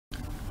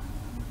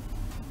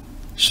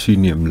Suy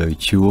niệm lời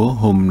Chúa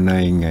hôm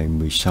nay ngày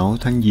 16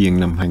 tháng Giêng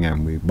năm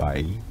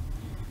 2017,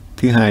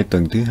 thứ hai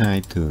tuần thứ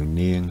hai thường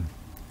niên.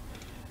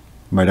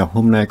 Bài đọc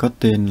hôm nay có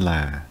tên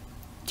là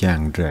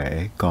Chàng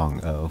rể còn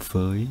ở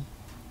với.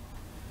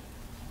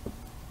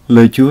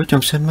 Lời Chúa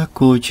trong sách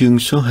Mác-cô chương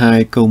số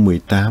 2 câu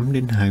 18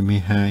 đến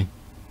 22.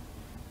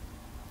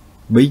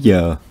 Bấy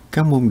giờ,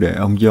 các môn đệ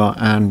ông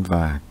Gioan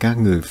và các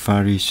người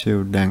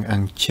Pharisêu đang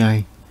ăn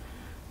chay.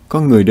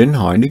 Có người đến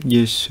hỏi Ðức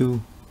Giêsu: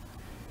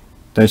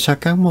 tại sao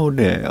các môn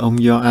đệ ông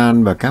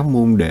Gioan và các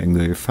môn đệ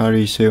người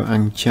Pharisêu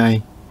ăn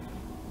chay,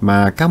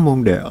 mà các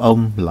môn đệ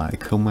ông lại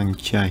không ăn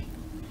chay?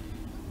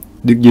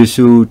 Ðức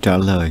Giêsu trả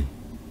lời: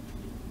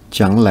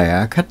 chẳng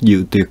lẽ khách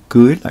dự tiệc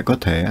cưới lại có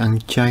thể ăn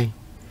chay,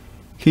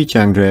 khi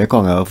chàng rể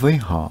còn ở với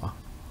họ?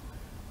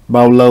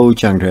 Bao lâu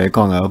chàng rể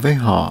còn ở với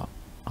họ,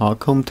 họ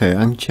không thể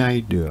ăn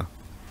chay được.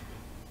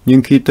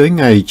 Nhưng khi tới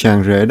ngày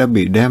chàng rể đã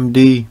bị đem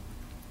đi,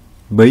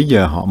 bấy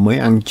giờ họ mới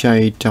ăn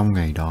chay trong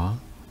ngày đó.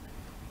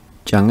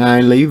 Chẳng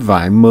ai lấy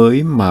vải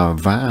mới mà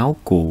vá áo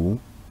cũ,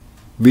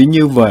 vì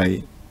như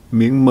vậy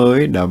miếng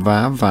mới đã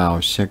vá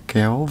vào sẽ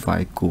kéo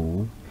vải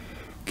cũ,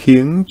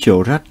 khiến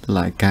chỗ rách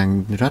lại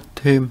càng rách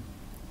thêm.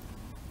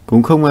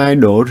 Cũng không ai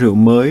đổ rượu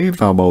mới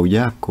vào bầu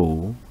da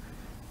cũ,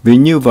 vì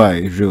như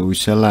vậy rượu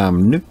sẽ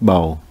làm nứt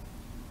bầu,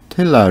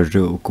 thế là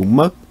rượu cũng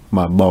mất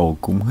mà bầu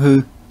cũng hư.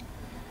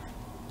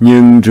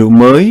 Nhưng rượu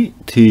mới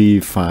thì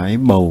phải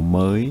bầu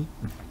mới.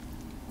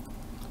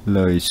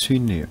 Lời suy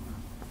niệm.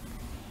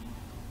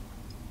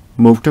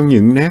 Một trong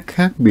những nét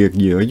khác biệt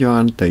giữa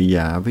Gioan Tẩy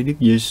Giả với Ðức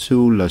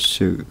Giêsu là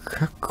sự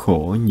khắc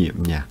khổ nhiệm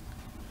nhạc.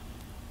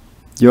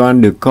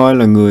 Gioan được coi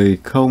là người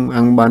không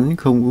ăn bánh,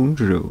 không uống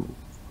rượu,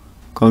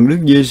 còn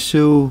Ðức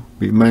Giêsu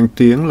bị mang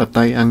tiếng là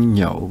tay ăn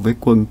nhậu với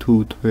quân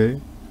thu thuế.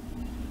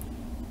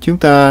 Chúng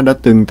ta đã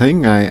từng thấy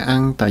Ngài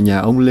ăn tại nhà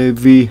ông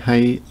Lê-vi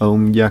hay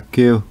ông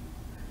Gia-kêu.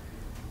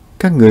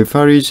 Các người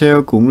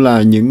Pharisêu cũng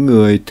là những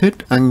người thích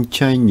ăn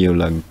chay nhiều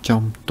lần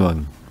trong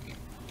tuần.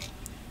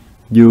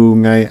 Dù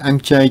ngày ăn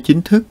chay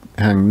chính thức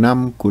hàng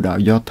năm của đạo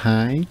Do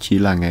Thái chỉ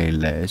là ngày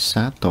lễ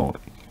xá tội.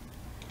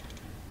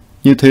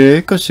 Như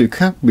thế, có sự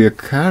khác biệt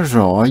khá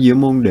rõ giữa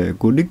môn đệ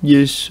của Ðức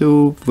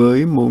Giêsu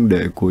với môn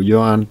đệ của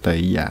Gioan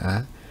Tẩy Giả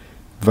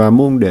và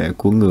môn đệ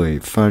của người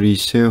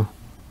Pharisêu.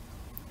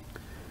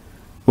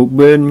 Một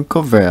bên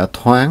có vẻ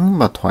thoáng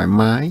và thoải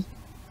mái,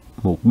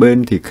 một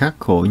bên thì khắc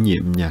khổ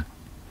nhiệm nhặt.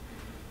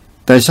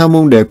 Tại sao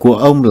môn đệ của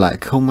ông lại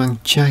không ăn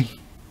chay?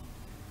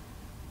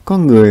 Có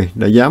người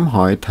đã dám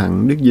hỏi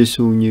thẳng Ðức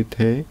Giêsu như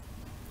thế.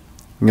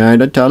 Ngài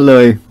đã trả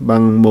lời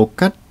bằng một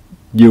cách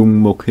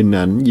dùng một hình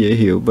ảnh dễ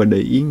hiểu và đầy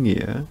ý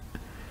nghĩa.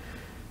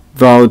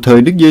 Vào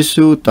thời Ðức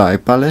Giêsu tại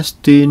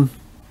Palestine,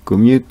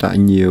 cũng như tại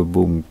nhiều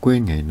vùng quê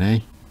ngày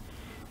nay,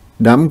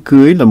 đám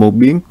cưới là một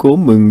biến cố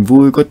mừng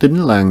vui có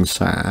tính làng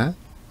xã.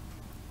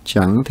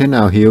 Chẳng thể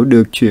nào hiểu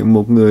được chuyện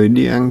một người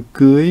đi ăn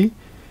cưới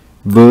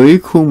với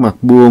khuôn mặt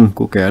buồn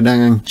của kẻ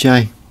đang ăn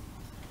chay.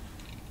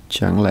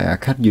 Chẳng lẽ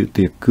khách dự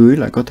tiệc cưới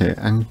lại có thể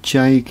ăn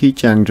chay khi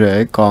chàng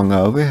rể còn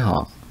ở với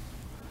họ?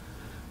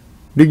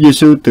 Ðức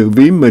Giêsu tự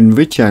ví mình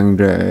với chàng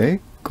rể,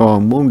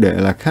 còn môn đệ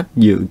là khách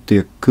dự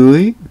tiệc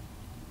cưới.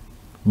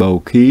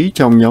 Bầu khí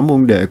trong nhóm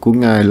môn đệ của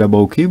Ngài là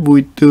bầu khí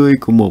vui tươi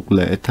của một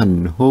lễ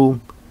thành hôn,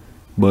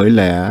 bởi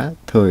lẽ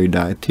thời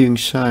đại thiên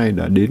sai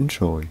đã đến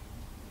rồi.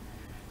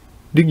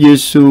 Ðức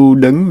Giêsu,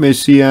 đấng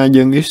Messiah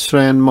dân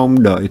Israel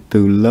mong đợi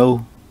từ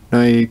lâu,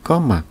 nay có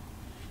mặt.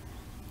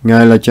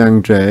 Ngài là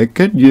chàng rể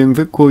kết duyên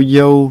với cô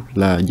dâu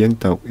là dân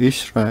tộc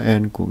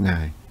Israel của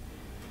Ngài.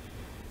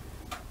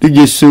 Ðức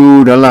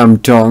Giêsu đã làm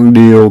trọn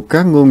điều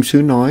các ngôn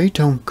sứ nói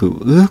trong Cựu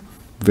Ước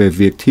về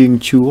việc Thiên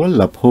Chúa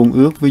lập hôn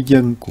ước với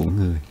dân của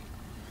Người.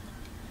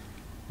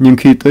 Nhưng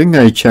khi tới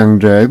ngày chàng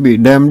rể bị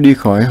đem đi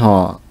khỏi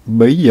họ,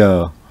 bấy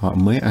giờ họ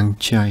mới ăn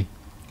chay.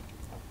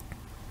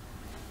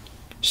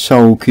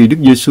 Sau khi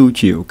Ðức Giêsu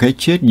chịu cái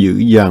chết dữ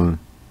dằn,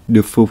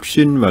 được phục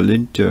sinh và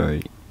lên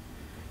trời,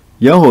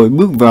 giáo hội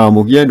bước vào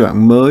một giai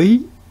đoạn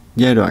mới,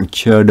 giai đoạn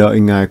chờ đợi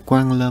Ngài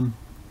quang lâm.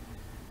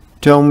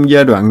 Trong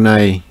giai đoạn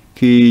này,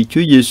 khi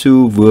Chúa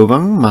Giêsu vừa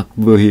vắng mặt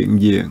vừa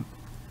hiện diện,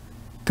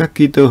 các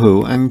Kitô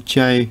hữu ăn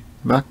chay,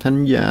 vác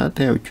thánh giá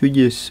theo Chúa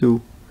Giêsu.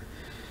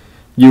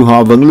 Dù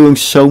họ vẫn luôn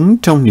sống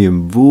trong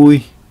niềm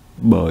vui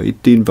bởi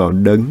tin vào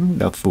đấng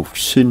đã phục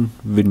sinh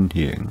vinh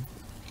hiển.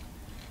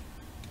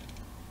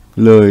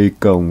 Lời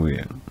cầu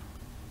nguyện.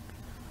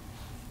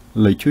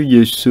 Lạy Chúa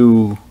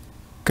Giêsu,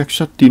 các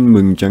sách tin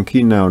mừng chẳng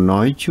khi nào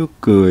nói Chúa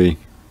cười,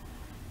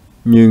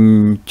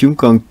 nhưng chúng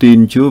con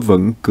tin Chúa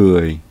vẫn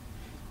cười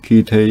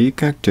khi thấy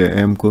các trẻ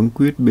em quấn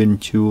quýt bên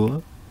Chúa.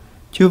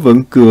 Chúa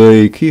vẫn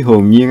cười khi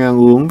hồn nhiên ăn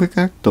uống với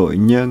các tội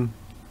nhân.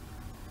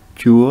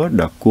 Chúa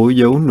đã cố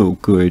giấu nụ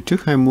cười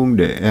trước hai môn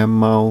đệ em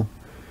mau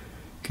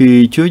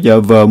khi Chúa giả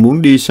vờ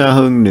muốn đi xa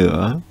hơn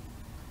nữa.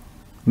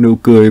 Nụ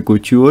cười của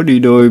Chúa đi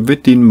đôi với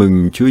tin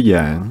mừng Chúa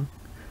giảng.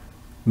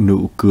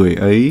 Nụ cười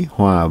ấy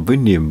hòa với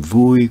niềm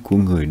vui của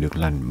người được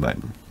lành bệnh.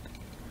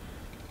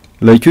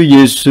 Lạy Chúa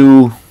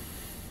Giêsu,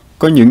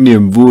 có những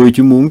niềm vui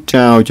Chúa muốn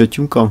trao cho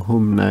chúng con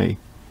hôm nay.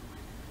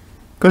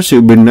 Có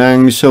sự bình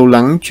an sâu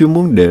lắng Chúa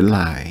muốn để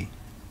lại.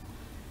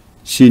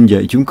 Xin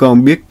dạy chúng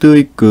con biết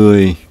tươi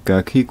cười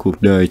cả khi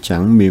cuộc đời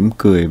chẳng mỉm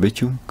cười với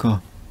chúng con.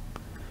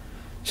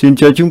 Xin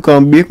cho chúng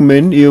con biết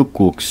mến yêu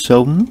cuộc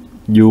sống,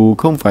 dù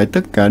không phải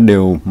tất cả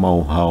đều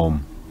màu hồng.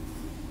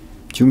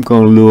 Chúng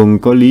con luôn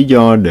có lý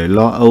do để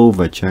lo âu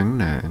và chán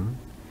nản.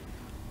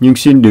 Nhưng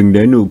xin đừng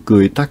để nụ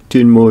cười tắt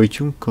trên môi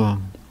chúng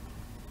con.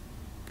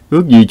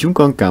 Ước gì chúng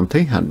con cảm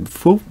thấy hạnh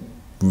phúc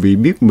vì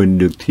biết mình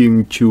được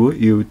Thiên Chúa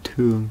yêu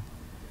thương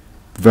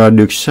và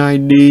được sai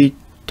đi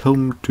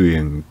thông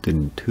truyền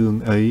tình thương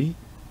ấy.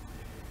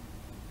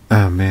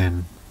 Amen.